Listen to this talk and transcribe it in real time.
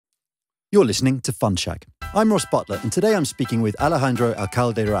You're listening to Fund Shack. I'm Ross Butler, and today I'm speaking with Alejandro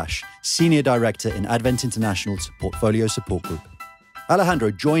Alcalde Rasch, Senior Director in Advent International's Portfolio Support Group. Alejandro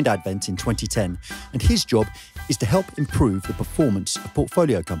joined Advent in 2010, and his job is to help improve the performance of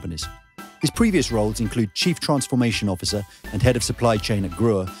portfolio companies. His previous roles include Chief Transformation Officer and Head of Supply Chain at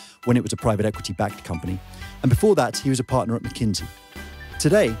Grohe, when it was a private equity-backed company. And before that, he was a partner at McKinsey.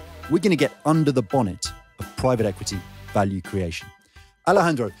 Today, we're going to get under the bonnet of private equity value creation.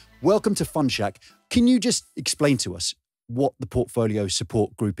 Alejandro, welcome to Fund Shack. Can you just explain to us what the Portfolio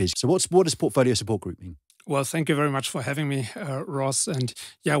Support Group is? So what does Portfolio Support Group mean? Well, thank you very much for having me, Ross. And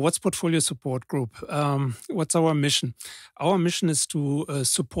yeah, what's Portfolio Support Group? What's our mission? Our mission is to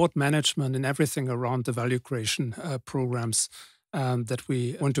support management in everything around the value creation programs that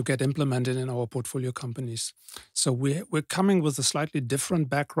we want to get implemented in our portfolio companies. So we're coming with a slightly different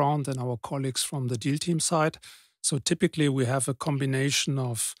background than our colleagues from the deal team side. So typically we have a combination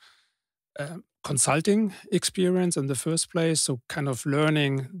of consulting experience in the first place, so kind of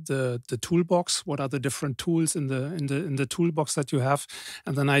learning the toolbox. What are the different tools in the toolbox that you have?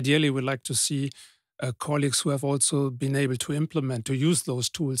 And then ideally we'd like to see colleagues who have also been able to use those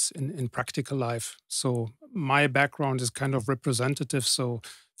tools in practical life. So my background is kind of representative. So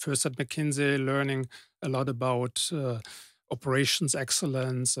first at McKinsey, learning a lot about operations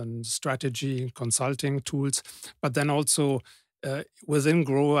excellence and strategy consulting tools. But then also within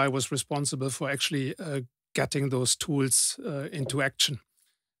Grohe, I was responsible for actually getting those tools into action.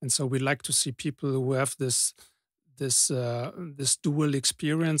 And so we like to see people who have this dual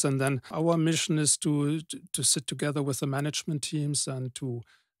experience. And then our mission is to sit together with the management teams and to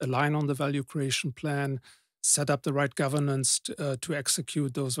align on the value creation plan, set up the right governance to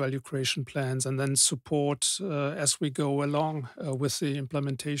execute those value creation plans, and then support as we go along with the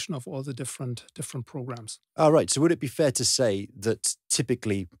implementation of all the different programs. All right. So would it be fair to say that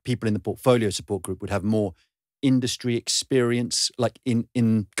typically people in the Portfolio Support Group would have more industry experience, like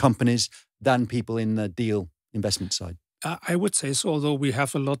in companies, than people in the deal investment side? I would say so, although we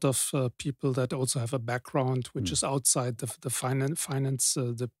have a lot of people that also have a background which is outside the finance,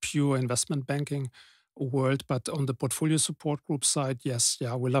 the pure investment banking world. But on the Portfolio Support Group side, yes,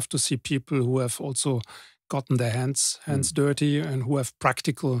 we love to see people who have also gotten their hands dirty and who have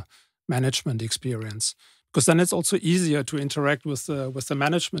practical management experience. Because then it's also easier to interact with the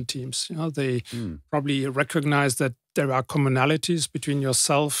management teams. You know, they probably recognize that there are commonalities between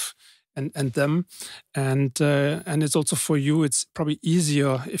yourself and them, and it's also for you. It's probably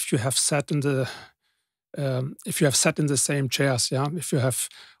easier if you have sat in the same chairs, if you have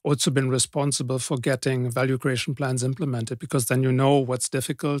also been responsible for getting value creation plans implemented, because then you know what's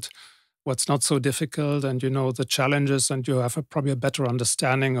difficult, what's not so difficult, and you know the challenges, and you have probably a better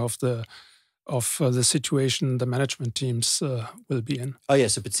understanding of the situation the management teams will be in. Oh yeah,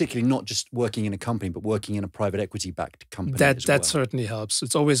 so particularly not just working in a company, but working in a private equity-backed company That certainly helps.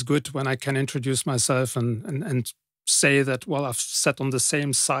 It's always good when I can introduce myself and say that, well, I've sat on the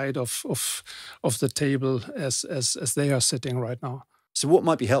same side of the table as they are sitting right now. So what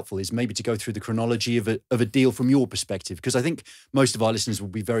might be helpful is maybe to go through the chronology of a deal from your perspective, because I think most of our listeners will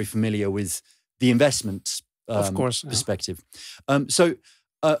be very familiar with the investment perspective. So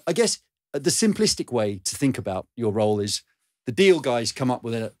I guess the simplistic way to think about your role is the deal guys come up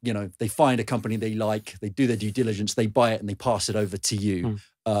with they find a company they like, they do their due diligence, they buy it, and they pass it over to you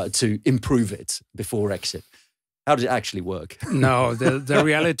to improve it before exit. How does it actually work? No, the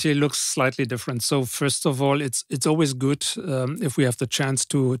reality looks slightly different. So first of all, it's always good if we have the chance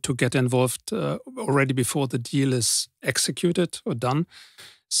to get involved already before the deal is executed or done.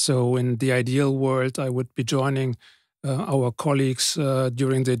 So in the ideal world, I would be joining our colleagues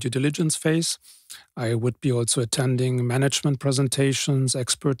during the due diligence phase. I would be also attending management presentations,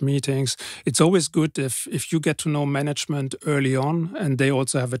 expert meetings. It's always good if you get to know management early on, and they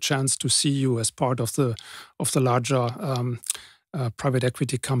also have a chance to see you as part of the larger private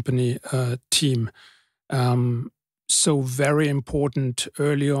equity company team. So very important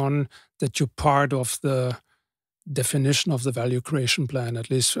early on that you're part of the definition of the value creation plan,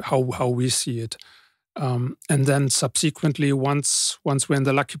 at least how we see it. And then subsequently, once we're in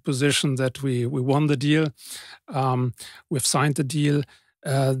the lucky position that we won the deal, we've signed the deal,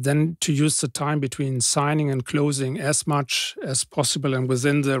 then to use the time between signing and closing as much as possible and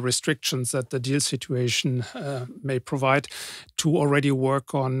within the restrictions that the deal situation may provide, to already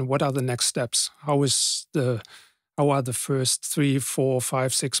work on what are the next steps. How are the first 3, 4,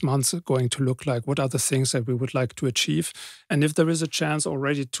 5, 6 months going to look like? What are the things that we would like to achieve? And if there is a chance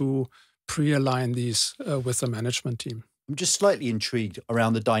already to pre-align these with the management team. I'm just slightly intrigued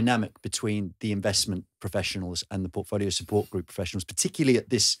around the dynamic between the investment professionals and the portfolio support group professionals, particularly at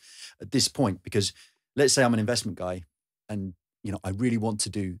this at this point? Because let's say I'm an investment guy and, I really want to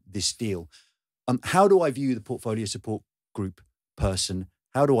do this deal. How do I view the portfolio support group person?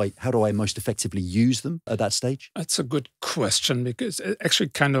 How do I most effectively use them at that stage? That's a good question because it's actually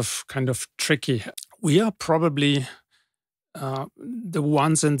kind of tricky. We are probably the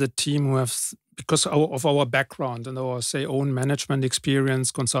ones in the team who have, because of our background and our, say, own management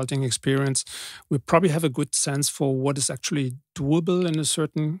experience, consulting experience, we probably have a good sense for what is actually doable in a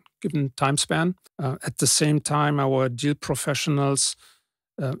certain given time span. At the same time, our deal professionals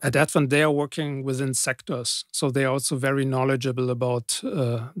at Advent, they are working within sectors. So they are also very knowledgeable about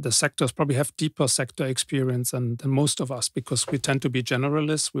the sectors, probably have deeper sector experience than most of us because we tend to be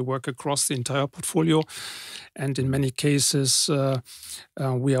generalists. We work across the entire portfolio. And in many cases,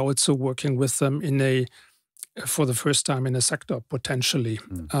 we are also working with them for the first time in a sector, potentially.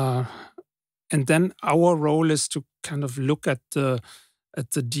 And then our role is to kind of look at the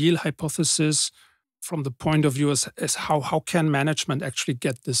deal hypothesis from the point of view as how can management actually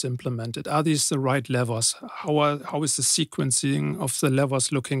get this implemented? Are these the right levers? How is the sequencing of the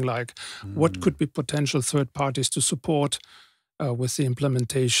levers looking like? What could be potential third parties to support with the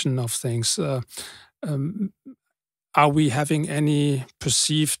implementation of things? Are we having any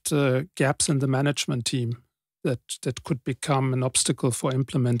perceived gaps in the management team that could become an obstacle for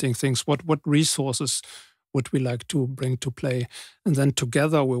implementing things? What resources would we like to bring to play? And then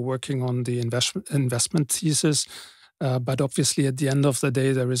together we're working on the investment thesis. But obviously at the end of the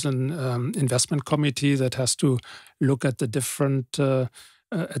day, there is an investment committee that has to look at the different at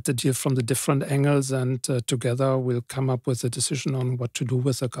the deal from the different angles, and together we'll come up with a decision on what to do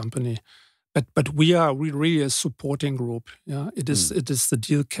with the company. But we are really a supporting group. Yeah, it is the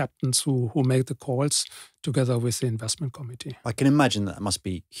deal captains who make the calls together with the investment committee. I can imagine that must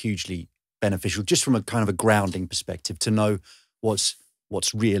be hugely beneficial, just from a kind of a grounding perspective, to know what's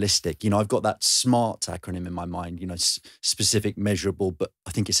realistic. I've got that SMART acronym in my mind. Specific, measurable, but I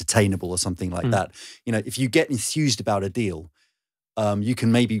think it's attainable or something like that. If you get enthused about a deal, you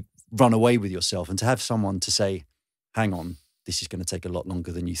can maybe run away with yourself, and to have someone to say, "Hang on, this is going to take a lot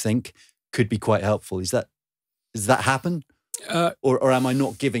longer than you think," could be quite helpful. Does that happen? Or am I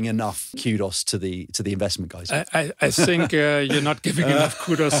not giving enough kudos to the investment guys? I think you're not giving enough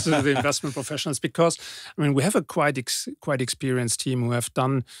kudos to the investment professionals, because we have a quite experienced team who have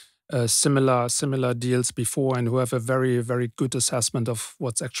done similar deals before and who have a very, very good assessment of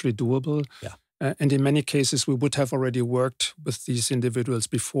what's actually doable. Yeah. And in many cases, we would have already worked with these individuals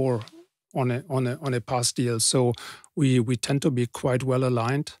before on a past deal. So we tend to be quite well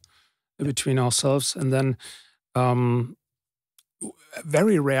aligned between ourselves, and then.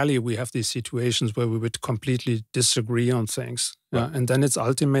 Very rarely we have these situations where we would completely disagree on things, right. And then it's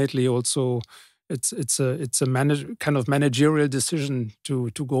ultimately also it's a kind of managerial decision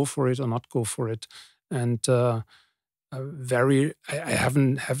to go for it or not go for it, and I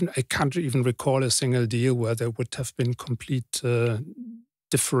can't even recall a single deal where there would have been complete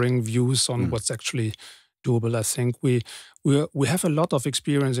differing views on what's actually doable. I think we have a lot of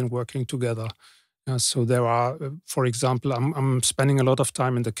experience in working together. So there are, for example, I'm spending a lot of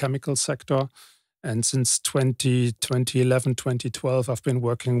time in the chemical sector, and since 2011, 2012, I've been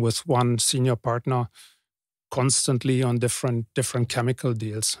working with one senior partner constantly on different chemical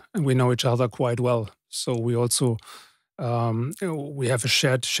deals, and we know each other quite well. So we also we have a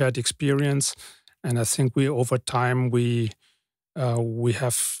shared experience, and I think over time we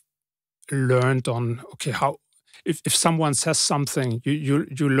have learned on how. If someone says something,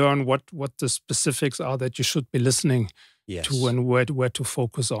 you learn what the specifics are that you should be listening to, and where to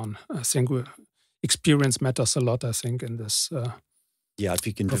focus on. I think experience matters a lot, I think, in this. If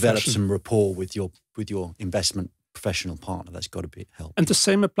you can develop some rapport with your investment professional partner, that's got to help. And the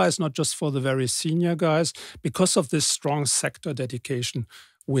same applies not just for the very senior guys. Because of this strong sector dedication,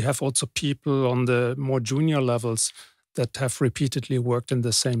 we have also people on the more junior levels that have repeatedly worked in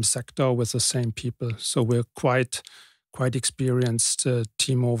the same sector with the same people. So we're quite experienced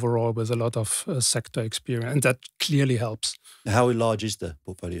team overall with a lot of sector experience, and that clearly helps. How large is the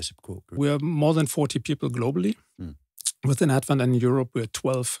portfolio support group? We're more than 40 people globally. Within Advent and in Europe, we're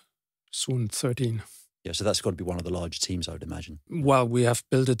 12, soon 13. Yeah, so that's got to be one of the larger teams, I would imagine. Well, we have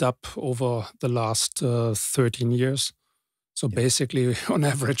built it up over the last 13 years. So basically, on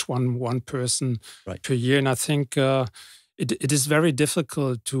average, one person per year. And I think it is very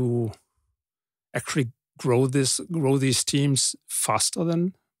difficult to actually grow these teams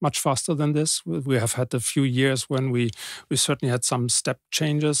much faster than this. We have had a few years when we certainly had some step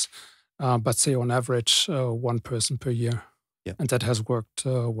changes, but say on average, one person per year. Yeah. And that has worked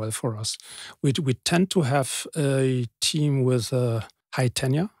well for us. We tend to have a team with high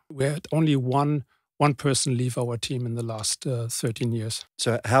tenure. We had only one person leave our team in the last 13 years.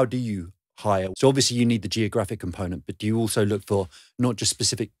 So how do you hire? So obviously you need the geographic component, but do you also look for not just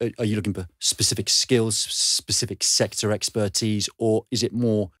specific, are you looking for specific skills, specific sector expertise, or is it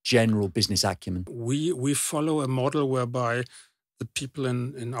more general business acumen? We follow a model whereby the people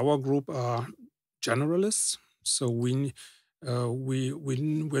in our group are generalists. So we're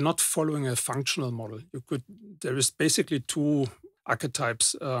not following a functional model. There is basically two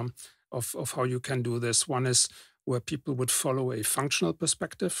archetypes of how you can do this. One is where people would follow a functional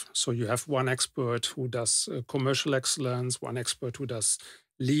perspective. So you have one expert who does commercial excellence, one expert who does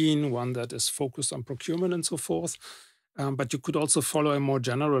lean, one that is focused on procurement and so forth. But you could also follow a more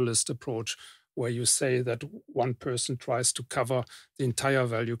generalist approach where you say that one person tries to cover the entire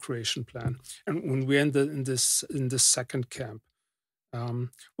value creation plan. And when we're in this second camp,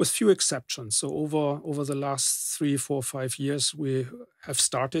 with few exceptions. So over the last 3, 4, 5 years, we have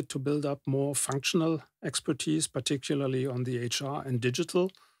started to build up more functional expertise, particularly on the HR and digital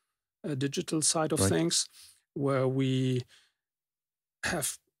side of things, where we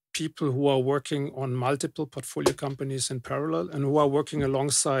have people who are working on multiple portfolio companies in parallel and who are working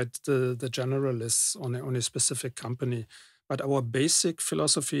alongside the generalists on a specific company. But our basic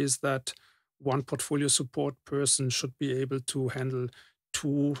philosophy is that one portfolio support person should be able to handle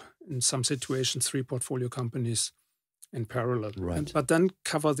 2, in some situations, 3 portfolio companies in parallel. Right. But then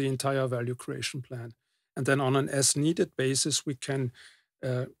cover the entire value creation plan. And then on an as-needed basis, we can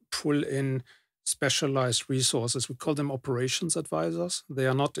pull in specialized resources. We call them operations advisors. They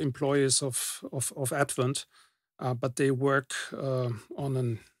are not employees of Advent, but they work on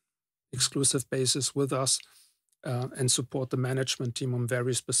an exclusive basis with us and support the management team on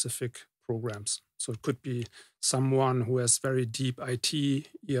very specific programs. So it could be someone who has very deep IT,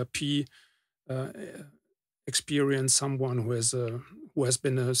 ERP experience, someone who has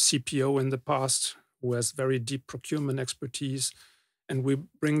been a CPO in the past, who has very deep procurement expertise, and we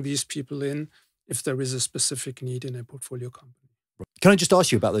bring these people in if there is a specific need in a portfolio company. Can I just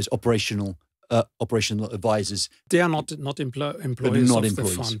ask you about those operational advisors? They are not employees of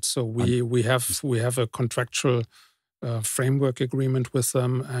the fund. So we have a contractual framework agreement with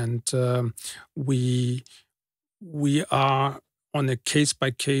them, and we are on a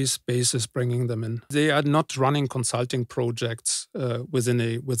case-by-case basis bringing them in. They are not running consulting projects within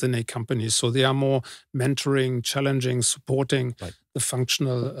a company, so they are more mentoring, challenging, supporting the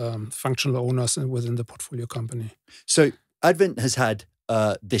functional owners within the portfolio company. So Advent has had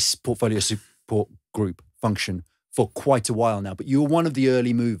this portfolio support group function for quite a while now, but you're one of the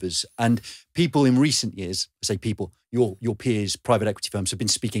early movers, and people in recent years, I say people, your peers, private equity firms have been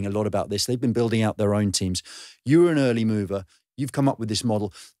speaking a lot about this. They've been building out their own teams. You were an early mover. You've come up with this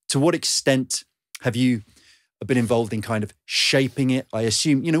model. To what extent have you been involved in kind of shaping it? I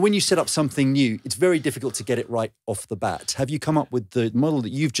assume, when you set up something new, it's very difficult to get it right off the bat. Have you come up with the model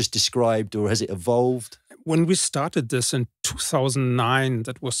that you've just described, or has it evolved? When we started this in 2009,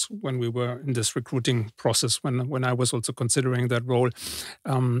 that was when we were in this recruiting process, when I was also considering that role,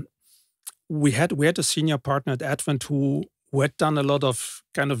 we had a senior partner at Advent who had done a lot of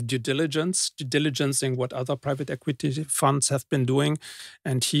kind of due diligencing what other private equity funds have been doing,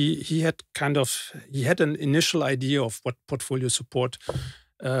 and he had an initial idea of what portfolio support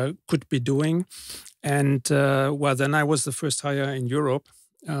could be doing, and then I was the first hire in Europe.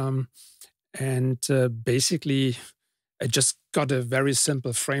 Basically, I just got a very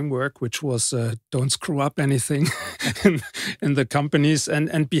simple framework, which was don't screw up anything in the companies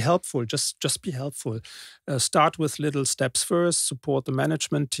and be helpful. Just be helpful. Start with little steps first, support the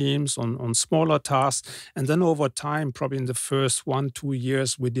management teams on smaller tasks. And then over time, probably in the first 1-2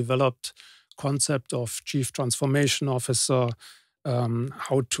 years, we developed concept of chief transformation officer,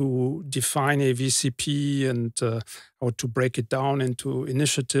 how to define a VCP and how to break it down into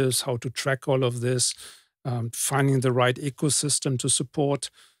initiatives, how to track all of this, finding the right ecosystem to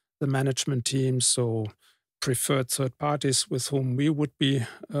support the management team. So preferred third parties with whom we would be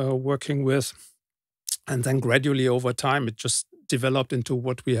working with. And then gradually over time, it just developed into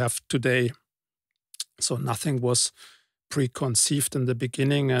what we have today. So nothing was preconceived in the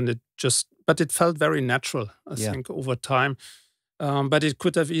beginning, but it felt very natural, I think, over time. But it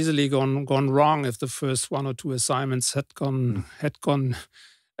could have easily gone wrong if the first 1 or 2 assignments had gone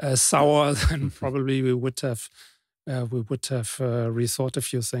sour. Then probably we would have rethought a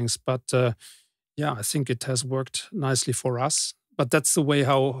few things. But I think it has worked nicely for us. But that's the way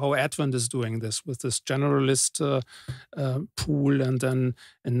how Advent is doing this, with this generalist pool and then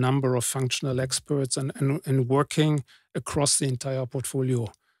a number of functional experts and working across the entire portfolio,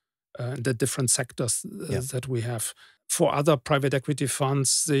 the different sectors that we have. for other private equity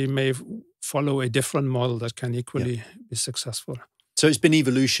funds, they may follow a different model that can equally be successful. So it's been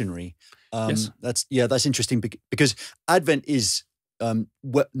evolutionary. Yes. That's interesting because Advent is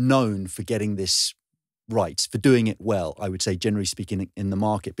known for getting this right, for doing it well, I would say, generally speaking, in the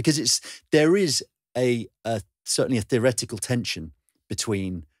market, because there is certainly a theoretical tension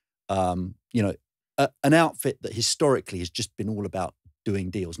between an outfit that historically has just been all about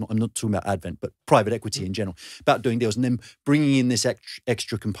doing deals. I'm not talking about Advent, but private equity in general, about doing deals and then bringing in this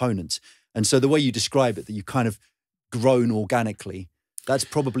extra component. And so the way you describe it, that you kind of grown organically, that's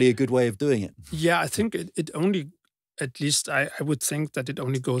probably a good way of doing it. Yeah, I think it only, at least I would think that it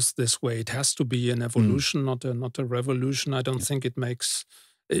only goes this way. It has to be an evolution, not a revolution. I don't think it makes,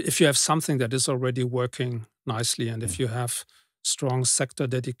 if you have something that is already working nicely and if you have strong sector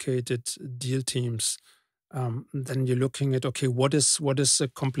dedicated deal teams, then you're looking at, okay, what is a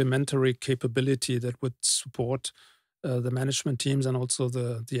complementary capability that would support the management teams and also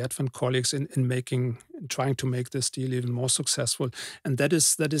the Advent colleagues in trying to make this deal even more successful. And that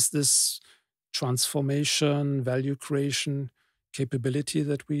is this transformation, value creation capability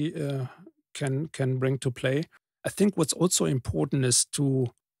that we can bring to play. I think what's also important is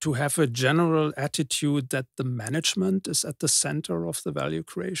to have a general attitude that the management is at the center of the value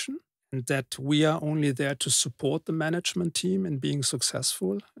creation and that we are only there to support the management team in being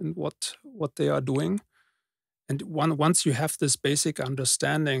successful in what they are doing. And once you have this basic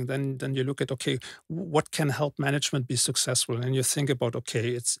understanding, then you look at, okay, what can help management be successful? And you think about, okay,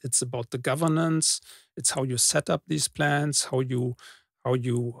 it's about the governance, it's how you set up these plans, how you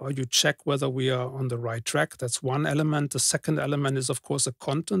check whether we are on the right track. That's one element. The second element is, of course, a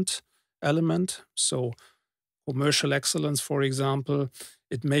content element. So commercial excellence, for example,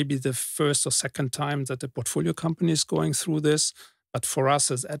 it may be the first or second time that the portfolio company is going through this. But for us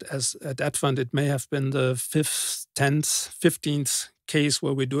at Advent, it may have been the 5th, 10th, 15th case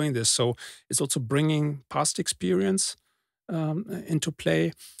where we're doing this. So it's also bringing past experience into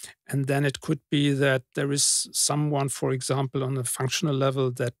play. And then it could be that there is someone, for example, on a functional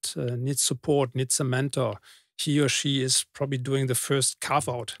level that needs support, needs a mentor. He or she is probably doing the first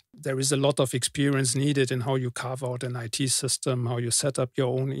carve-out. There is a lot of experience needed in how you carve out an IT system, how you set up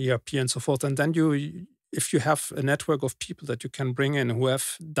your own ERP and so forth. And then if you have a network of people that you can bring in who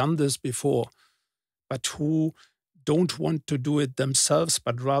have done this before, but who don't want to do it themselves,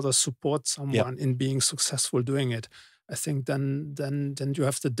 but rather support someone in being successful doing it, I think then you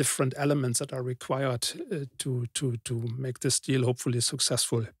have the different elements that are required to make this deal hopefully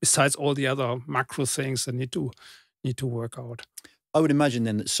successful. Besides all the other macro things that need to work out. I would imagine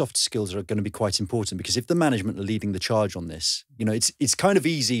then that soft skills are going to be quite important, because if the management are leading the charge on this, it's kind of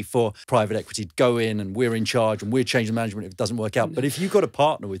easy for private equity to go in and we're in charge and we're changing management if it doesn't work out. But if you've got to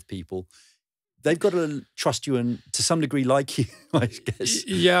partner with people, they've got to trust you and to some degree like you, I guess.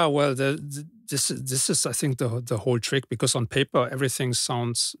 Yeah, well, this is I think the whole trick, because on paper everything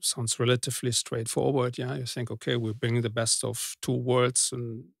sounds relatively straightforward. Yeah, you think, okay, we're bringing the best of two worlds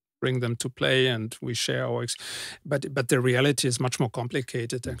and bring them to play, and we share our but the reality is much more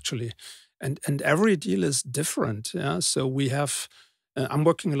complicated actually, and every deal is different. Yeah, so we have. I'm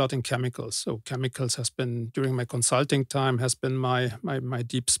working a lot in chemicals. So chemicals has been, during my consulting time, has been my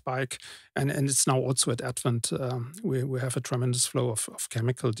deep spike. And it's now also at Advent. We have a tremendous flow of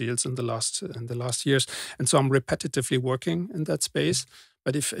chemical deals in the last years. And so I'm repetitively working in that space.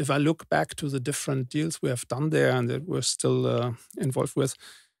 But if I look back to the different deals we have done there and that we're still involved with,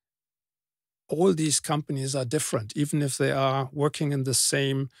 all these companies are different, even if they are working in the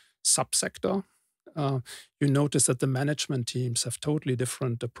same subsector. You notice that the management teams have totally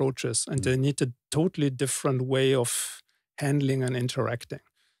different approaches and they need a totally different way of handling and interacting.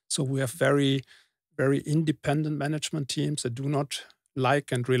 So we have very, very independent management teams that do not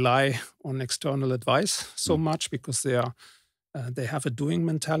like and rely on external advice so much, because they have a doing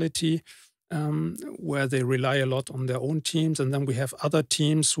mentality where they rely a lot on their own teams. And then we have other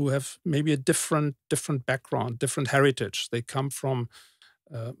teams who have maybe a different background, different heritage. They come from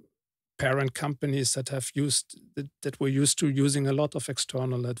parent companies that were used to using a lot of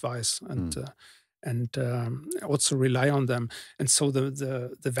external advice and also rely on them. And so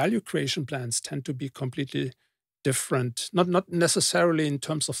the value creation plans tend to be completely different, not necessarily in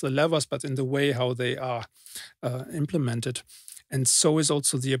terms of the levers, but in the way how they are implemented. And so is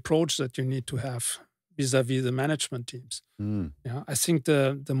also the approach that you need to have vis-a-vis the management teams. Yeah, I think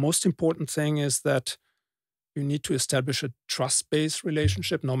the most important thing is that you need to establish a trust-based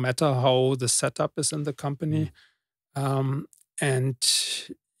relationship, no matter how the setup is in the company. And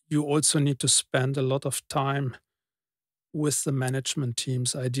you also need to spend a lot of time with the management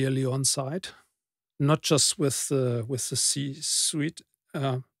teams, ideally on site, not just with the C-suite,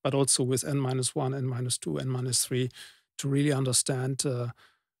 but also with N-1, N-2, N-3, to really understand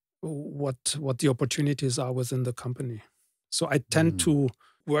what the opportunities are within the company. So I tend to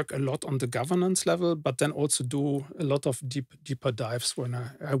work a lot on the governance level, but then also do a lot of deeper dives when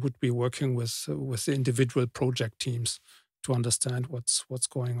I would be working with the individual project teams to understand what's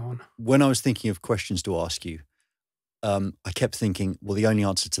going on. When I was thinking of questions to ask you, I kept thinking, well, the only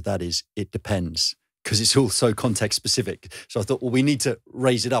answer to that is it depends, because it's all so context specific. So I thought, well, we need to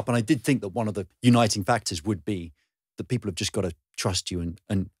raise it up. And I did think that one of the uniting factors would be that people have just got to trust you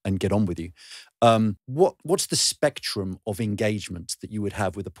and get on with you. What's the spectrum of engagement that you would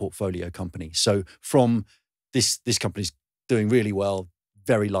have with a portfolio company? So from this company's doing really well,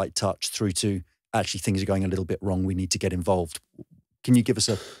 very light touch, through to actually things are going a little bit wrong, we need to get involved. Can you give us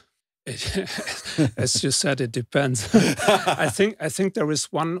a... As you said, it depends. I think there is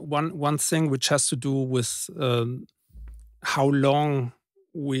one thing which has to do with how long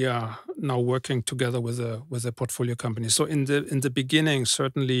we are now working together with a portfolio company. So in the beginning,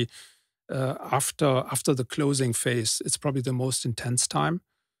 certainly after the closing phase, it's probably the most intense time,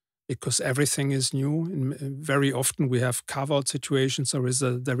 because everything is new. And very often we have carve-out situations. There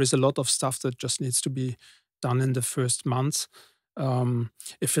is a lot of stuff that just needs to be done in the first months.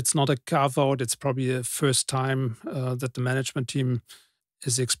 If it's not a carve-out, it's probably the first time that the management team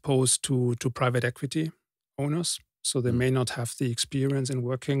is exposed to private equity owners. So they may not have the experience in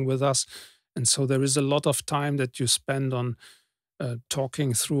working with us. And so there is a lot of time that you spend on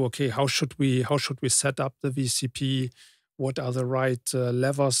talking through, okay, how should we set up the VCP? What are the right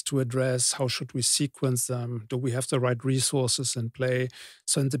levers to address? How should we sequence them? Do we have the right resources in play?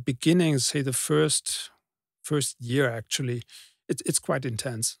 So in the beginning, say the first year, actually, it's quite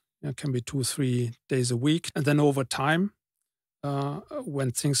intense. It can be 2-3 days a week. And then over time,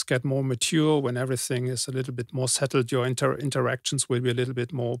 when things get more mature, when everything is a little bit more settled, your interactions will be a little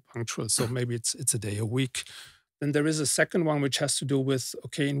bit more punctual. So maybe it's a day a week. Then there is a second one which has to do with,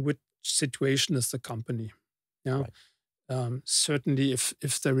 okay, in which situation is the company? Yeah. Right. Certainly,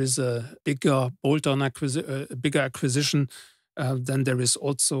 if there is a bigger bolt-on acquisition, then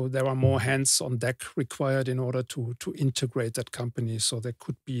there are more hands on deck required in order to integrate that company. So there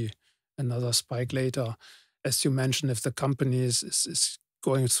could be another spike later. As you mentioned, if the company is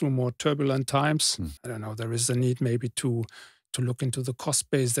going through more turbulent times, I don't know, there is a need maybe to look into the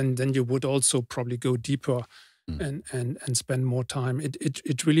cost base, then you would also probably go deeper and spend more time.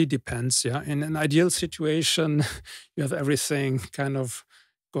 It really depends, yeah. In an ideal situation, you have everything kind of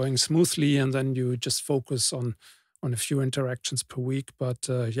going smoothly, and then you just focus on a few interactions per week. But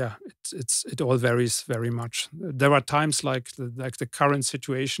it all varies very much. There are times like the current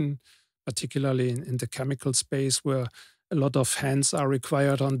situation, particularly in the chemical space, where a lot of hands are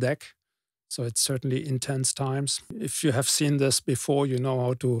required on deck. So it's certainly intense times. If you have seen this before, you know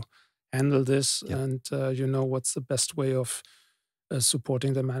how to handle this, and you know what's the best way of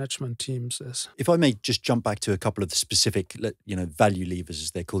supporting the management teams is. If I may just jump back to a couple of the specific, value levers,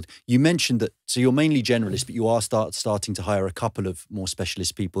 as they're called. You mentioned that, so you're mainly generalist, but you are starting to hire a couple of more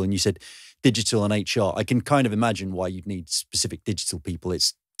specialist people. And you said digital and HR. I can kind of imagine why you'd need specific digital people.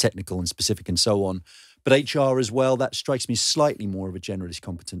 It's technical and specific and so on. But HR as well, that strikes me slightly more of a generalist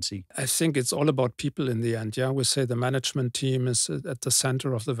competency. I think it's all about people in the end. Yeah, we say the management team is at the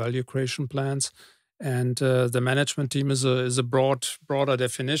center of the value creation plans. And the management team is a broader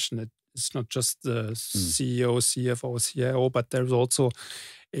definition. It's not just the CEO, CFO, CIO, but there's also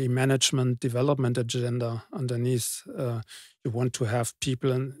a management development agenda underneath. You want to have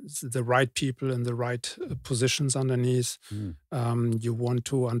people the right positions underneath. You want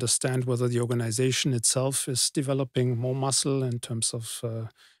to understand whether the organization itself is developing more muscle in terms of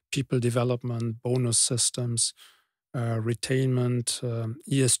people development, bonus systems, retainment.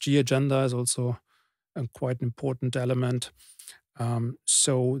 ESG agenda is also a quite important element.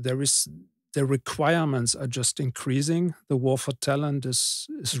 So the requirements are just increasing. The war for talent is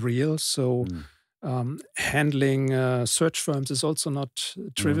real. So handling search firms is also not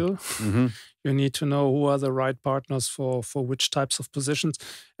trivial. You need to know who are the right partners for which types of positions.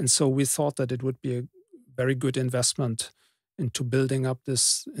 And so we thought that it would be a very good investment into building up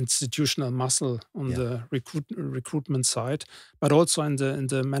this institutional muscle on the recruitment side, but also in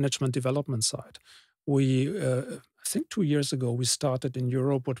the management development side. We, I think 2 years ago, we started in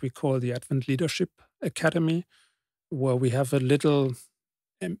Europe what we call the Advent Leadership Academy, where we have a little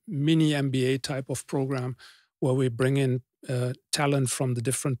mini MBA type of program where we bring in talent from the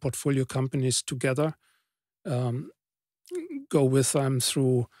different portfolio companies together, go with them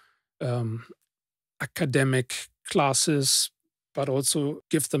through academic classes, but also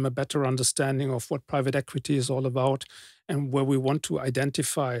give them a better understanding of what private equity is all about, and where we want to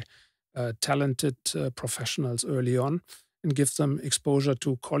identify talented professionals early on and give them exposure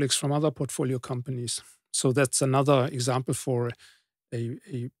to colleagues from other portfolio companies. So that's another example for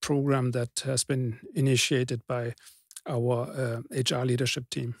a program that has been initiated by our HR leadership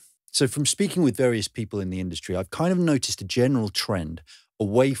team. So from speaking with various people in the industry, I've kind of noticed a general trend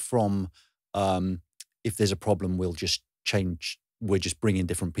away from if there's a problem, we'll just bring in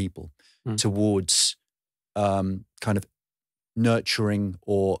different people, towards kind of nurturing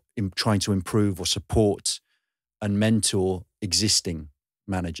or trying to improve or support and mentor existing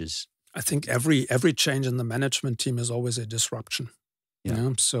managers. I think every change in the management team is always a disruption.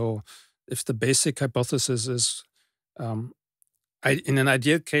 Yeah. So if the basic hypothesis is, in an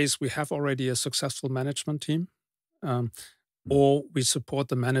ideal case, we have already a successful management team, or we support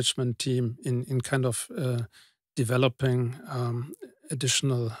the management team in kind of developing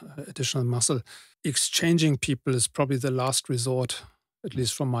additional muscle. Exchanging people is probably the last resort, at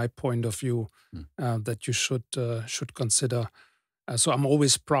least from my point of view, that you should consider. So I'm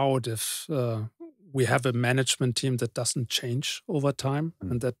always proud if we have a management team that doesn't change over time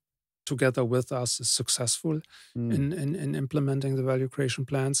and that together with us is successful in implementing the value creation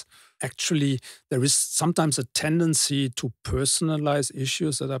plans. Actually, there is sometimes a tendency to personalize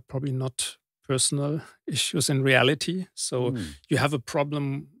issues that are probably not personal issues in reality. So you have a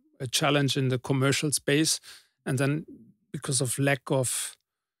problem, a challenge in the commercial space, and then because of lack of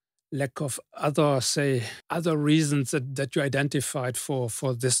other reasons that you identified for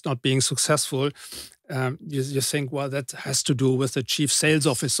this not being successful, you think, well, that has to do with the chief sales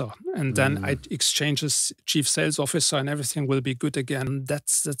officer, and then I exchange this chief sales officer and everything will be good again.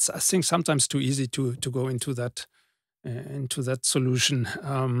 That's I think sometimes too easy to go into that solution.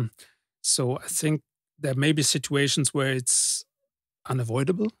 So I think there may be situations where it's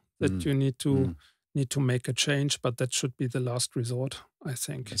unavoidable that you need to make a change, but that should be the last resort, I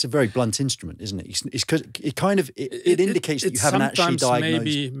think. It's a very blunt instrument, isn't it? It's 'cause it indicates that you haven't actually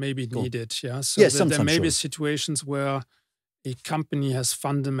diagnosed. Maybe needed, yeah. So yeah, there may be situations where a company has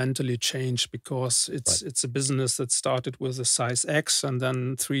fundamentally changed because it's a business that started with a size X, and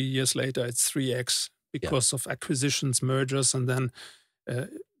then 3 years later it's 3X because of acquisitions, mergers, and then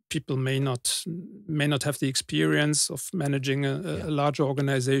people may not have the experience of managing a larger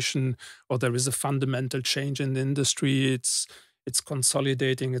organization, or there is a fundamental change in the industry. It's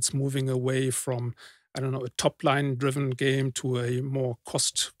consolidating. It's moving away from, I don't know, a top line driven game to a more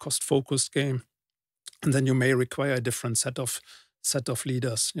cost focused game, and then you may require a different set of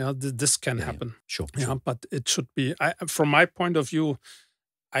leaders. Yeah, this can happen. Yeah. Sure. But it should be. From my point of view,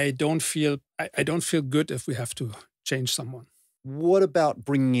 I don't feel good if we have to change someone. What about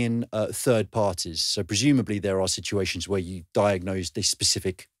bringing in third parties? So presumably there are situations where you diagnose this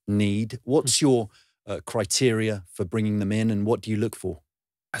specific need. What's your criteria for bringing them in, and what do you look for?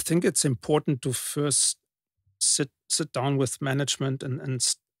 I think it's important to first sit down with management and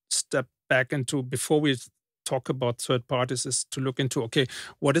step back into, before we talk about third parties, is to look into, okay,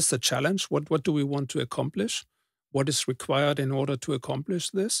 what is the challenge? What do we want to accomplish? What is required in order to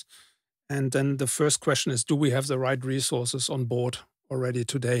accomplish this? And then the first question is, do we have the right resources on board already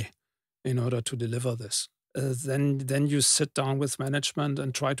today in order to deliver this? Then you sit down with management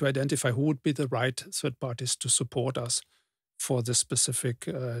and try to identify who would be the right third parties to support us for this specific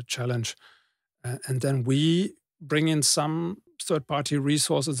challenge. And then we bring in some third-party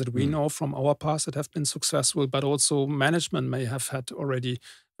resources that we know from our past that have been successful, but also management may have had already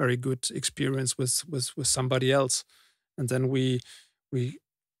very good experience with somebody else. And then we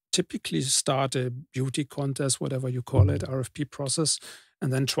typically start a beauty contest, whatever you call it, RFP process,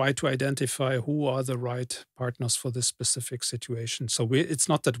 and then try to identify who are the right partners for this specific situation. So it's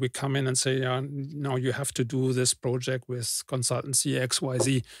not that we come in and say, no, you have to do this project with consultancy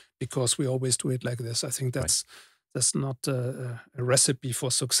XYZ because we always do it like this. I think that's not a recipe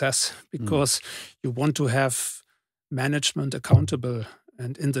for success, because you want to have management accountable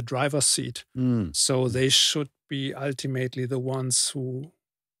and in the driver's seat. So they should be ultimately the ones who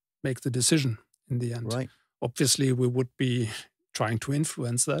make the decision in the end. Right. Obviously, we would be trying to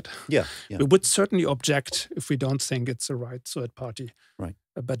influence that. Yeah. We would certainly object if we don't think it's the right third party. Right.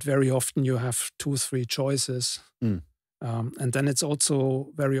 But very often you have 2-3 choices. And then it's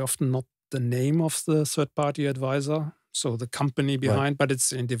also very often not the name of the third party advisor, so the company behind, but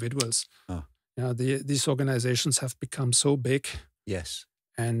it's individuals. These organizations have become so big. Yes.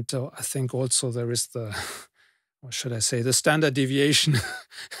 And I think also there is the standard deviation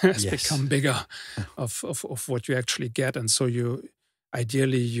has become bigger of what you actually get. And so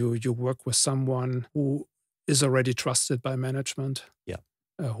ideally you work with someone who is already trusted by management, Yeah.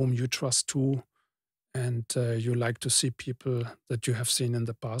 whom you trust too. And you like to see people that you have seen in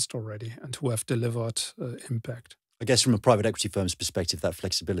the past already and who have delivered impact. I guess from a private equity firm's perspective, that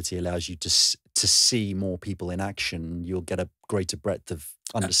flexibility allows you to see more people in action. You'll get a greater breadth of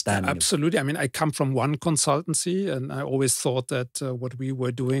understanding. Absolutely. I mean, I come from one consultancy, and I always thought that what we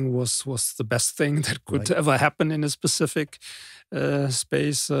were doing was the best thing that could ever happen in a specific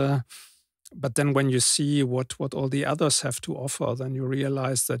space. But then when you see what all the others have to offer, then you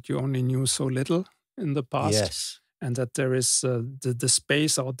realize that you only knew so little in the past. Yes. And that there is the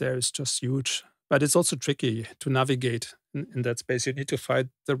space out there is just huge. But it's also tricky to navigate in that space. You need to find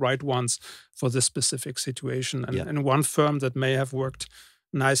the right ones for this specific situation. And one firm that may have worked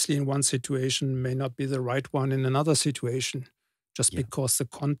nicely in one situation may not be the right one in another situation, just because the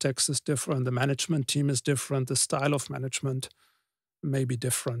context is different, the management team is different, the style of management may be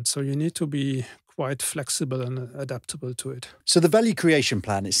different. So you need to be quite flexible and adaptable to it. So the value creation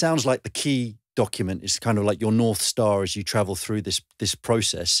plan, it sounds like the key document is kind of like your North Star as you travel through this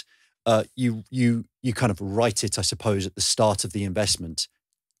process. You kind of write it, I suppose, at the start of the investment.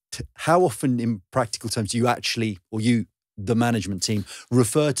 How often, in practical terms, do you actually, or the management team,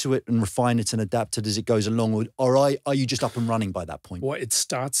 refer to it and refine it and adapt it as it goes along, or are you just up and running by that point? Well, it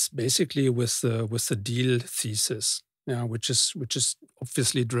starts basically with the deal thesis. Yeah, which is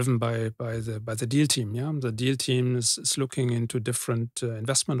obviously driven by the deal team. Yeah, the deal team is looking into different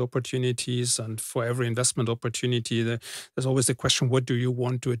investment opportunities, and for every investment opportunity, there's always the question: what do you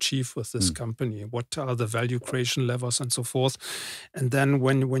want to achieve with this company? What are the value creation levers, and so forth? And then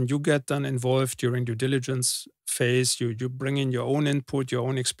when you get then involved during due diligence phase, you bring in your own input, your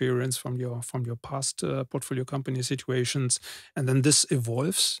own experience from your past portfolio company situations, and then this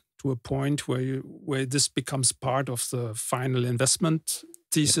evolves to a point where this becomes part of the final investment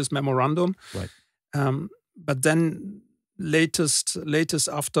thesis memorandum. Right. But then latest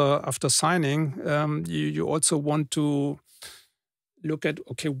after signing, you also want to look at,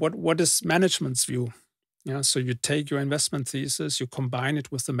 okay, what is management's view? Yeah, so you take your investment thesis, you combine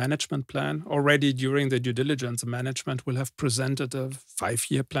it with the management plan. Already during the due diligence, the management will have presented a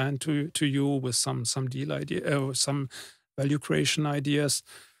 5-year plan to you with some deal idea, some value creation ideas.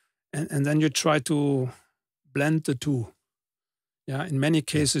 And then you try to blend the two. Yeah, in many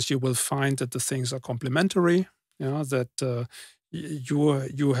cases, you will find that the things are complementary. Yeah, that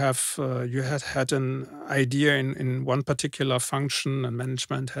you had an idea in one particular function, and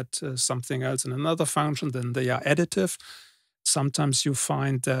management had something else in another function. Then they are additive. Sometimes you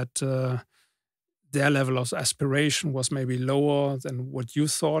find that their level of aspiration was maybe lower than what you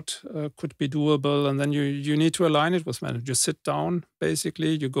thought could be doable. And then you need to align it with management. You sit down,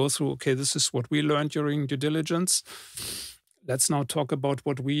 basically, you go through, okay, this is what we learned during due diligence. Let's now talk about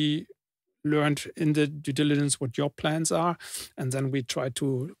what we learned in the due diligence, what your plans are. And then we try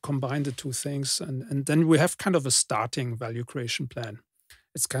to combine the two things. And then we have kind of a starting value creation plan.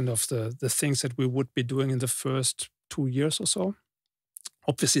 It's kind of the things that we would be doing in the first 2 years or so.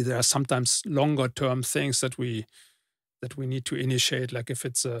 Obviously, there are sometimes longer-term things that we need to initiate. Like if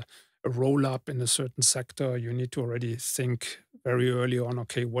it's a roll-up in a certain sector, you need to already think very early on,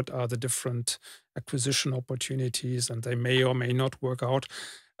 okay, what are the different acquisition opportunities? And they may or may not work out.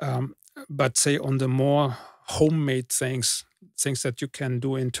 But say on the more homemade things that you can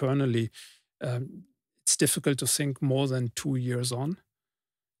do internally, it's difficult to think more than 2 years on.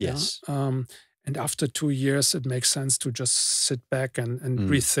 Yes. Yeah? And after 2 years, it makes sense to just sit back and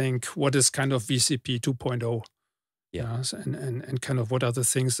rethink what is kind of VCP 2.0. Yeah. And kind of what are the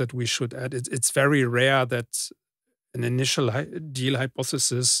things that we should add. It's very rare that an initial deal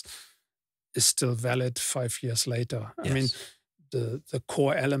hypothesis is still valid 5 years later. Yes. I mean, the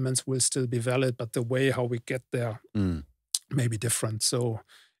core elements will still be valid, but the way how we get there may be different. So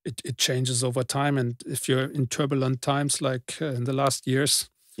it changes over time. And if you're in turbulent times like in the last years,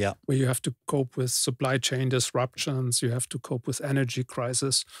 where you have to cope with supply chain disruptions, you have to cope with energy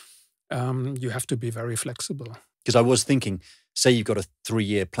crisis, you have to be very flexible. Because I was thinking, say you've got a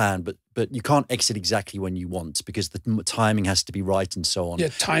 3-year plan, but you can't exit exactly when you want because the timing has to be right and so on. Yeah,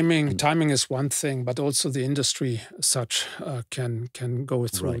 timing is one thing, but also the industry as such can go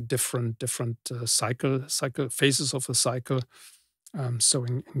through different cycle phases of the cycle. So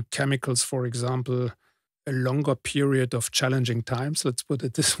in chemicals, for example, a longer period of challenging times, let's put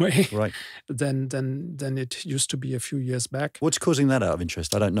it this way, than it used to be a few years back. What's causing that out of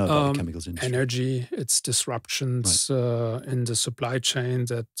interest? I don't know about the chemicals industry. Energy, it's disruptions in the supply chain,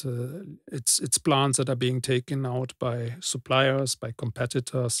 that it's plants that are being taken out by suppliers, by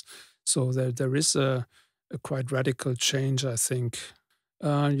competitors. So there is a quite radical change, I think,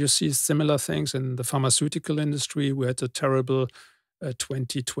 You see similar things in the pharmaceutical industry. We had a terrible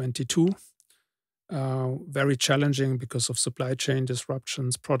 2022. Very challenging because of supply chain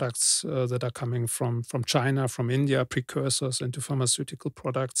disruptions, products that are coming from China, from India, precursors into pharmaceutical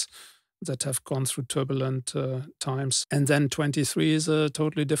products that have gone through turbulent times. And then 23 is a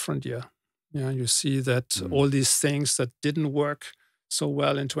totally different year. Yeah, you see that all these things that didn't work so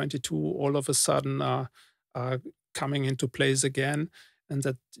well in 22 all of a sudden are coming into place again, and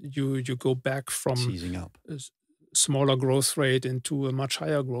that you go back from seizing up a smaller growth rate into a much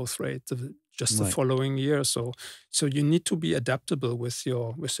higher growth rate the following year. So you need to be adaptable with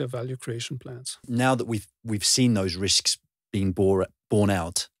your value creation plans. Now that we've seen those risks being borne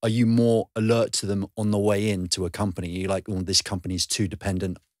out, are you more alert to them on the way into a company? You're like, well, this company is too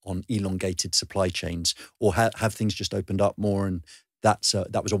dependent on elongated supply chains, or have things just opened up more and that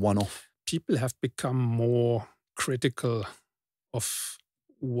was a one-off? People have become more critical of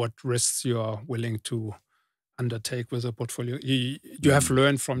what risks you are willing to undertake with a portfolio. You have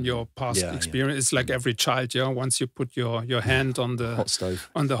learned from your past experience. It's like every child, once you put your hand on the hot stove,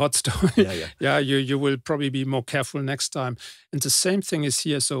 you will probably be more careful next time. And the same thing is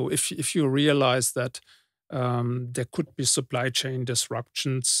here. So if you realize that there could be supply chain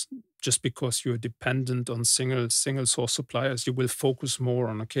disruptions just because you're dependent on single source suppliers, you will focus more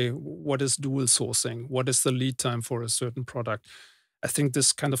on, okay, what is dual sourcing? What is the lead time for a certain product? I think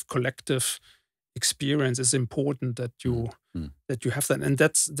this kind of collective experience is important that you have that. And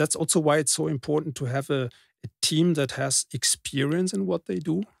that's also why it's so important to have a team that has experience in what they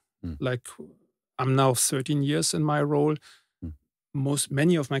do. Like, I'm now 13 years in my role.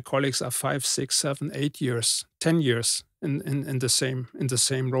 Many of my colleagues are 5, 6, 7, 8 years, 10 years in the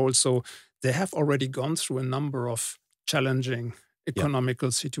same role. So they have already gone through a number of challenging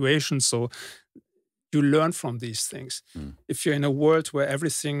economical situations. So you learn from these things. If you're in a world where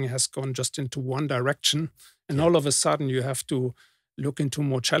everything has gone just into one direction, and all of a sudden you have to look into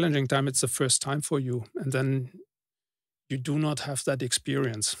more challenging time, it's the first time for you. And then you do not have that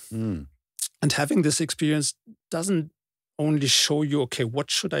experience. And having this experience doesn't only show you, okay,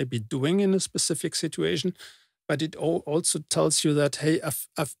 what should I be doing in a specific situation, but it also tells you that, hey,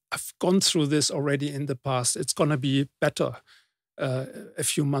 I've gone through this already in the past. It's going to be better a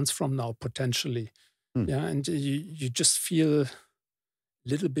few months from now, potentially. Yeah, and you just feel a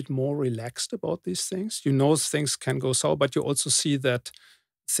little bit more relaxed about these things. You know things can go sour, but you also see that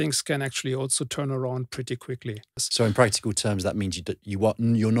things can actually also turn around pretty quickly. So in practical terms, that means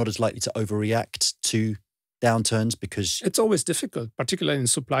you're not as likely to overreact to downturns, because it's always difficult, particularly in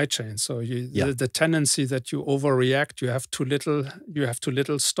supply chain. So the tendency that you overreact, you have too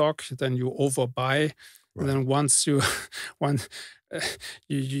little stock, then you overbuy, and then once you're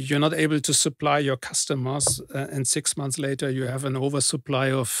not able to supply your customers, and 6 months later you have an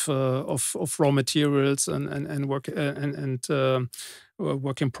oversupply of raw materials and work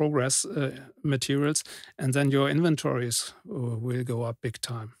in progress materials, and then your inventories will go up big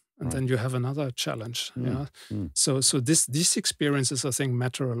time. And then you have another challenge. So these experiences, I think,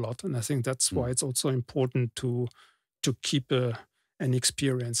 matter a lot, and I think that's why it's also important to keep an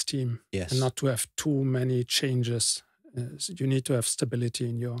experienced team, and not to have too many changes. You need to have stability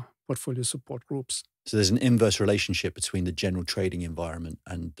in your portfolio support groups. So there's an inverse relationship between the general trading environment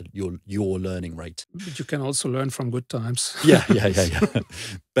and your learning rate. But you can also learn from good times. Yeah.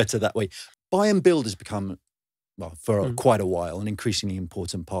 Better that way. Buy and build has become, well, for quite a while, an increasingly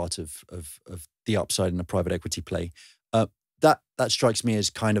important part of the upside in a private equity play. That strikes me as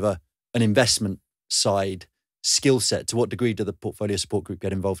kind of an investment side skill set. To what degree do the portfolio support group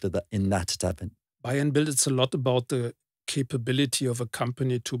get involved in that at Advent? Buy and build, it's a lot about the capability of a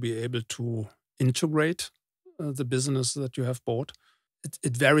company to be able to integrate the business that you have bought.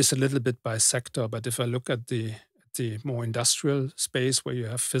 It varies a little bit by sector, but if I look at the more industrial space where you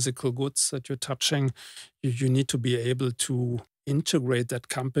have physical goods that you're touching, you need to be able to integrate that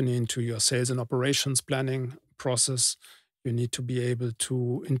company into your sales and operations planning process. You need to be able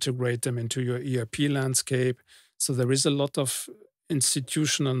to integrate them into your ERP landscape. So there is a lot of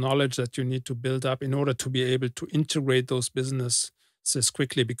institutional knowledge that you need to build up in order to be able to integrate those businesses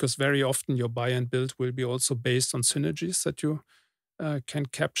quickly, because very often your buy and build will be also based on synergies that you can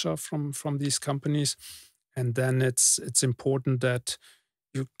capture from these companies. And then it's important that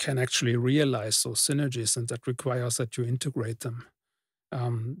you can actually realize those synergies, and that requires that you integrate them.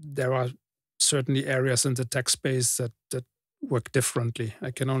 There are certainly areas in the tech space that work differently.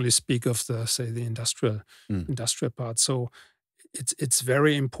 I can only speak of the industrial part. So it's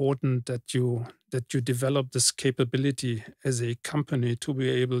very important that you develop this capability as a company to be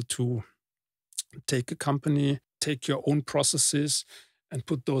able to take a company, take your own processes, and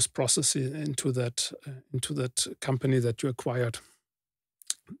put those processes into that company that you acquired.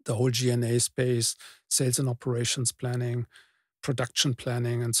 The whole G&A space, sales and operations planning, production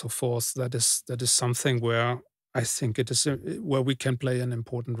planning, and so forth. That is something where I think it is where we can play an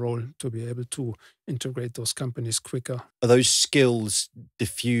important role to be able to integrate those companies quicker. Are those skills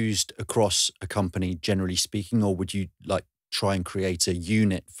diffused across a company, generally speaking, or would you try and create a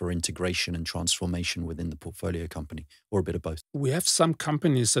unit for integration and transformation within the portfolio company, or a bit of both? We have some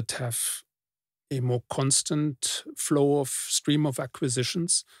companies that have a more constant stream of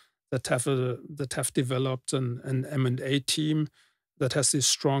acquisitions, that have developed an M&A team that has these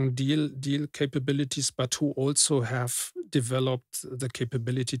strong deal capabilities, but who also have developed the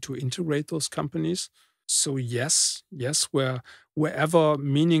capability to integrate those companies. So yes, wherever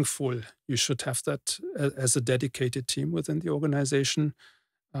meaningful, you should have that as a dedicated team within the organization.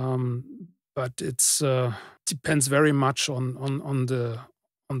 But it's depends very much on the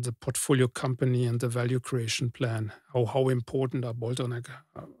portfolio company and the value creation plan. How important are bolt-on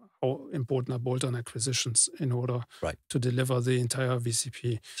acquisitions in order to deliver the entire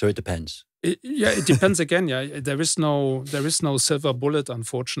VCP? So it depends. It depends again. Yeah, there is no silver bullet,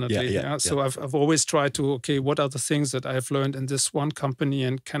 unfortunately. So I've always tried to, what are the things that I've learned in this one company,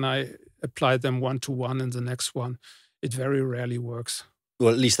 and can I apply them one-to-one in the next one? It very rarely works.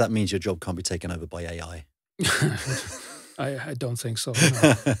 Well, at least that means your job can't be taken over by AI. I don't think so.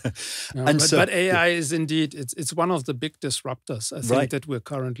 No. But AI is indeed it's one of the big disruptors, I think, that we're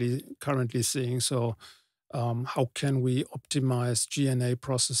currently seeing. So how can we optimize G&A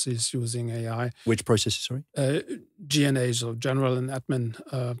processes using AI? Which processes, sorry? G&A, so general and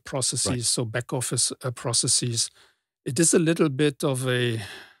admin processes, so back office processes. It is a little bit of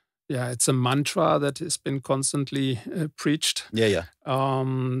it's a mantra that has been constantly preached.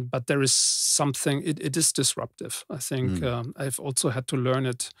 But there is something, it is disruptive. I think I've also had to learn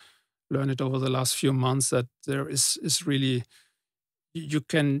it over the last few months, that there is really, you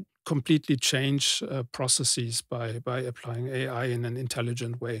can completely change processes by applying AI in an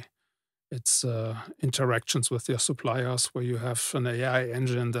intelligent way. It's interactions with your suppliers, where you have an AI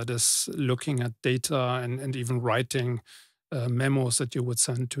engine that is looking at data and even writing memos that you would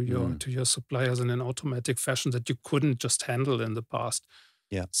send to your suppliers in an automatic fashion that you couldn't just handle in the past.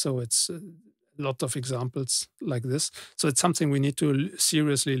 So it's a lot of examples like this. So it's something we need to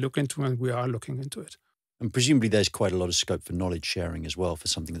seriously look into, and we are looking into it. And presumably there's quite a lot of scope for knowledge sharing as well, for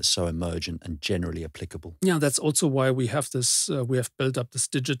something that's so emergent and generally applicable. Yeah, that's also why we have this. We have built up this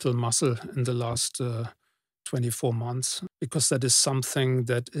digital muscle in the last 24 months, because that is something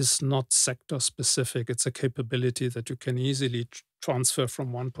that is not sector specific. It's a capability that you can easily transfer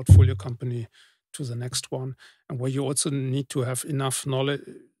from one portfolio company to the next one, and where you also need to have enough knowledge,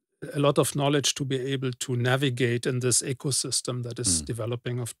 a lot of knowledge, to be able to navigate in this ecosystem that is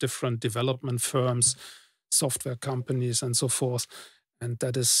developing, of different development firms, software companies, and so forth. And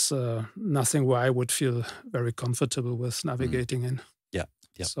that is nothing where I would feel very comfortable with navigating in.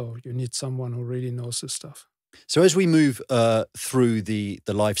 So you need someone who really knows this stuff. So as we move through the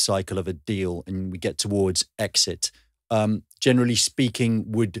life cycle of a deal and we get towards exit, generally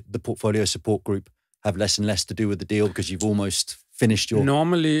speaking, would the portfolio support group have less and less to do with the deal because you've almost finished your...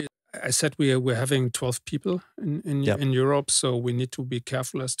 Normally, I said we're having 12 people in Europe, so we need to be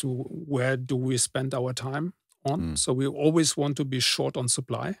careful as to where do we spend our time on. So we always want to be short on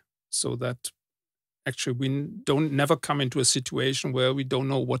supply, so that actually we never come into a situation where we don't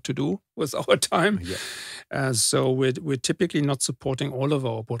know what to do with our time. So we're typically not supporting all of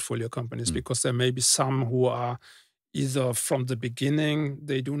our portfolio companies, because there may be some who are either from the beginning,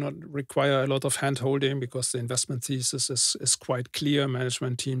 they do not require a lot of hand-holding because the investment thesis is quite clear.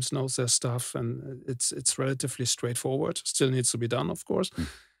 Management teams know their stuff, and it's relatively straightforward. Still needs to be done, of course.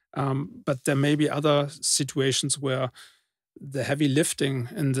 But there may be other situations where the heavy lifting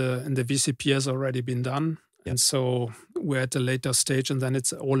in the VCP has already been done. And so we're at a later stage, and then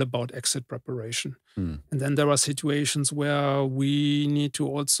it's all about exit preparation. And then there are situations where we need to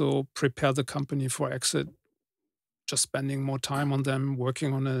also prepare the company for exit, just spending more time on them,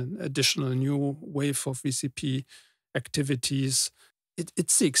 working on an additional new wave of VCP activities.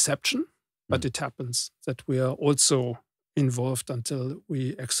 It's the exception, but it happens that we are also involved until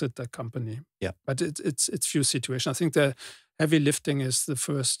we exit the company. But it's few situations. I think the heavy lifting is the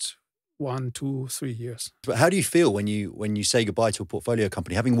first 1, 2, 3 years. But how do you feel when you say goodbye to a portfolio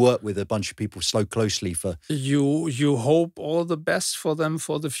company, having worked with a bunch of people so closely for... You hope all the best for them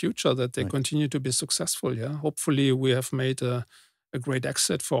for the future, that they continue to be successful. Hopefully we have made a great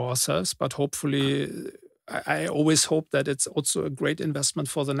exit for ourselves, but hopefully I always hope that it's also a great investment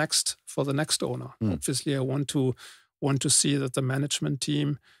for the next owner. Obviously I want to want to see that the management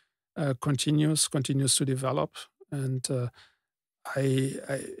team continues to develop. And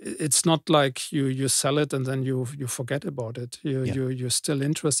it's not like you sell it and then you forget about it. You're still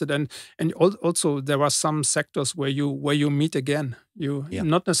interested, and also there are some sectors where you meet again.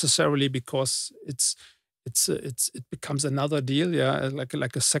 Not necessarily because it becomes another deal,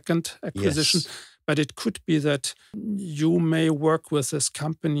 like a second acquisition. Yes. But it could be that you may work with this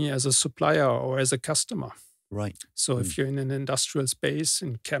company as a supplier or as a customer. Right. So if you're in an industrial space,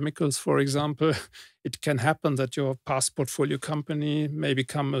 in chemicals, for example, it can happen that your past portfolio company may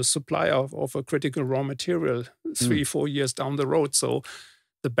become a supplier of a critical raw material 3-4 years down the road. So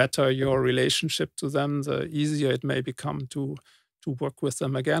the better your relationship to them, the easier it may become to work with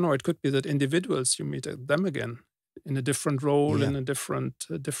them again. Or it could be that individuals, you meet them again in a different role, in a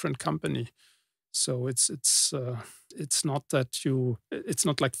different company. So it's not it's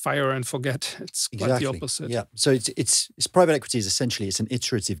not like fire and forget. It's quite the opposite. Yeah. So it's private equity is essentially it's an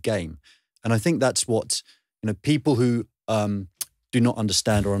iterative game, and I think that's what people who do not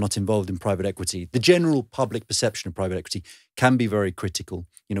understand or are not involved in private equity. The general public perception of private equity can be very critical.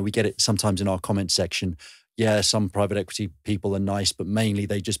 We get it sometimes in our comment section. Yeah, some private equity people are nice, but mainly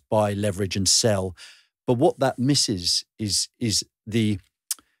they just buy, leverage, and sell. But what that misses is the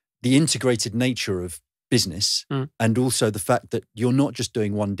integrated nature of business, and also the fact that you're not just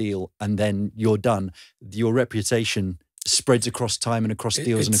doing one deal and then you're done. Your reputation spreads across time and across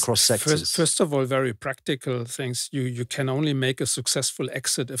deals and across sectors. First of all, very practical things. You can only make a successful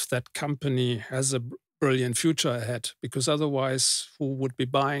exit if that company has a brilliant future ahead, because otherwise, who would be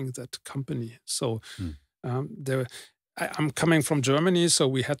buying that company? So I'm coming from Germany, so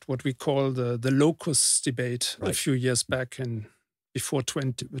we had what we call the locus debate a few years back before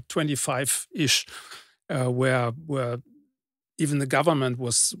 25-ish, where even the government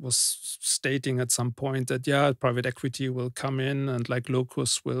was stating at some point that private equity will come in and like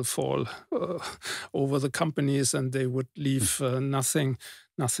locusts will fall over the companies and they would leave nothing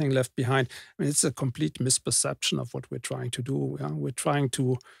left behind. I mean, it's a complete misperception of what we're trying to do. We're trying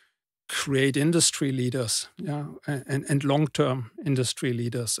to create industry leaders, and long-term industry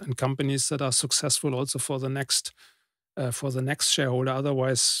leaders and companies that are successful also for the next shareholder.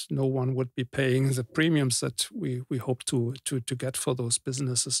 Otherwise, no one would be paying the premiums that we hope to get for those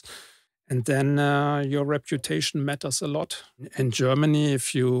businesses. And then your reputation matters a lot. In Germany,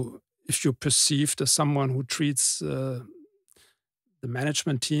 if you're perceived as someone who treats the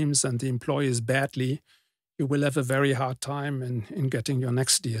management teams and the employees badly, you will have a very hard time in getting your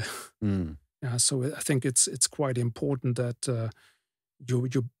next deal. So I think it's quite important that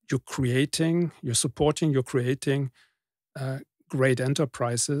you're creating great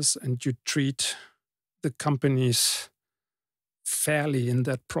enterprises, and you treat the companies fairly in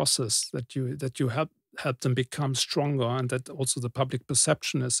that process, that you help them become stronger, and that also the public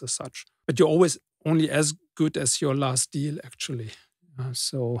perception is as such. But you're always only as good as your last deal, actually.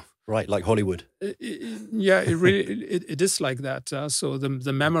 Right, like Hollywood. It is like that. So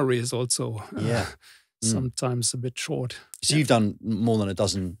the memory is also sometimes a bit short. So you've done more than a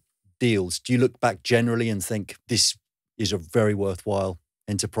dozen deals. Do you look back generally and think this is a very worthwhile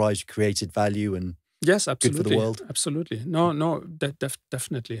enterprise, created value, and yes, absolutely, good for the world? Absolutely. No,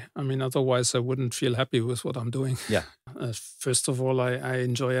 definitely. I mean, otherwise I wouldn't feel happy with what I'm doing. Yeah. First of all, I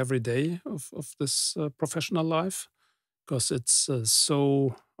enjoy every day of this professional life, because it's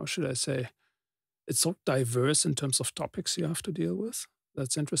so, how should I say, it's so diverse in terms of topics you have to deal with.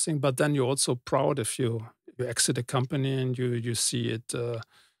 That's interesting. But then you're also proud if you exit a company and you see it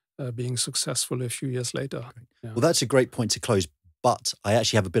being successful a few years later. Yeah. Well, that's a great point to close, but I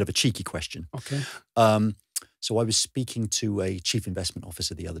actually have a bit of a cheeky question. Okay. So I was speaking to a chief investment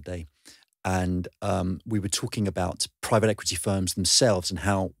officer the other day, and we were talking about private equity firms themselves and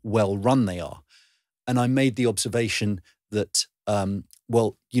how well run they are. And I made the observation that,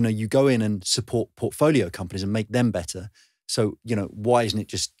 you go in and support portfolio companies and make them better. So, why isn't it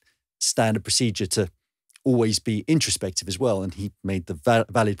just standard procedure to always be introspective as well? And he made the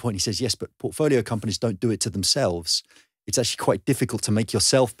valid point. He says, yes, but portfolio companies don't do it to themselves. It's actually quite difficult to make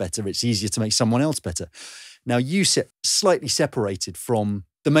yourself better. It's easier to make someone else better. Now, you sit slightly separated from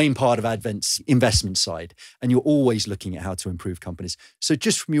the main part of Advent's investment side, and you're always looking at how to improve companies. So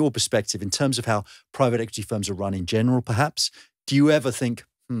just from your perspective, in terms of how private equity firms are run in general, perhaps, do you ever think,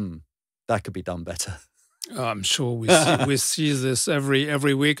 that could be done better? I'm sure we see this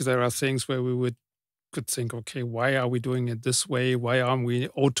every week. There are things where we could think, okay, why are we doing it this way? Why aren't we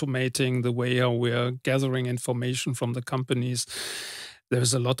automating the way how we are gathering information from the companies?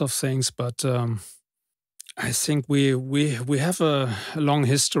 There's a lot of things, but I think we have a long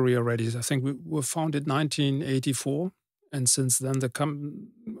history already. I think we were founded 1984, and since then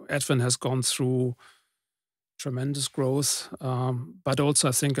Advent has gone through tremendous growth, but also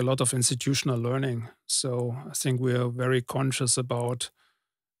I think a lot of institutional learning. So I think we are very conscious about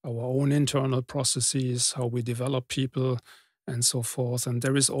our own internal processes, how we develop people, and so forth. And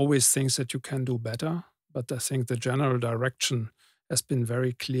there is always things that you can do better, but I think the general direction has been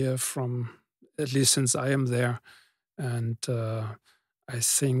very clear from at least since I am there. And I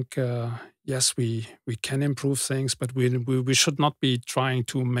think yes, we can improve things, but we should not be trying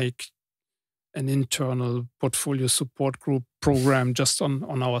to make an internal portfolio support group program just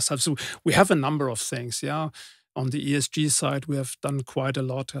on ourselves. So we have a number of things, yeah. On the ESG side, we have done quite a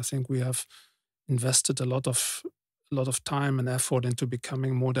lot. I think we have invested a lot of time and effort into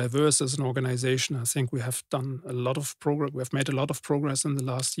becoming more diverse as an organization. I think we have done a lot of progress. We have made a lot of progress in the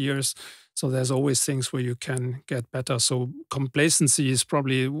last years. So there's always things where you can get better. So complacency is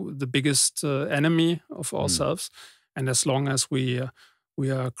probably the biggest enemy of ourselves. And as long as we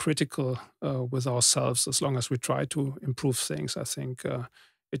are critical with ourselves, as long as we try to improve things, I think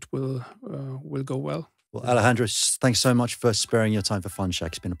it will go well. Well, Alejandro, thanks so much for sparing your time for Fund Shack.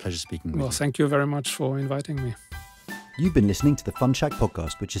 It's been a pleasure speaking with you. Well, thank you very much for inviting me. You've been listening to the Fund Shack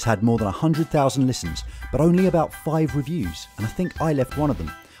podcast, which has had more than 100,000 listens, but only about 5 reviews, and I think I left one of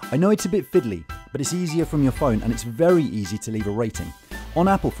them. I know it's a bit fiddly, but it's easier from your phone, and it's very easy to leave a rating. On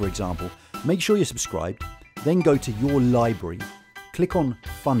Apple, for example, make sure you're subscribed, then go to your library, click on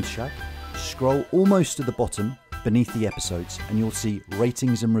Fund Shack, scroll almost to the bottom beneath the episodes, and you'll see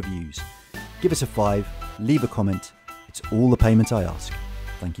ratings and reviews. Give us a 5, leave a comment. It's all the payment I ask.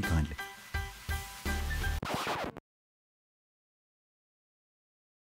 Thank you kindly.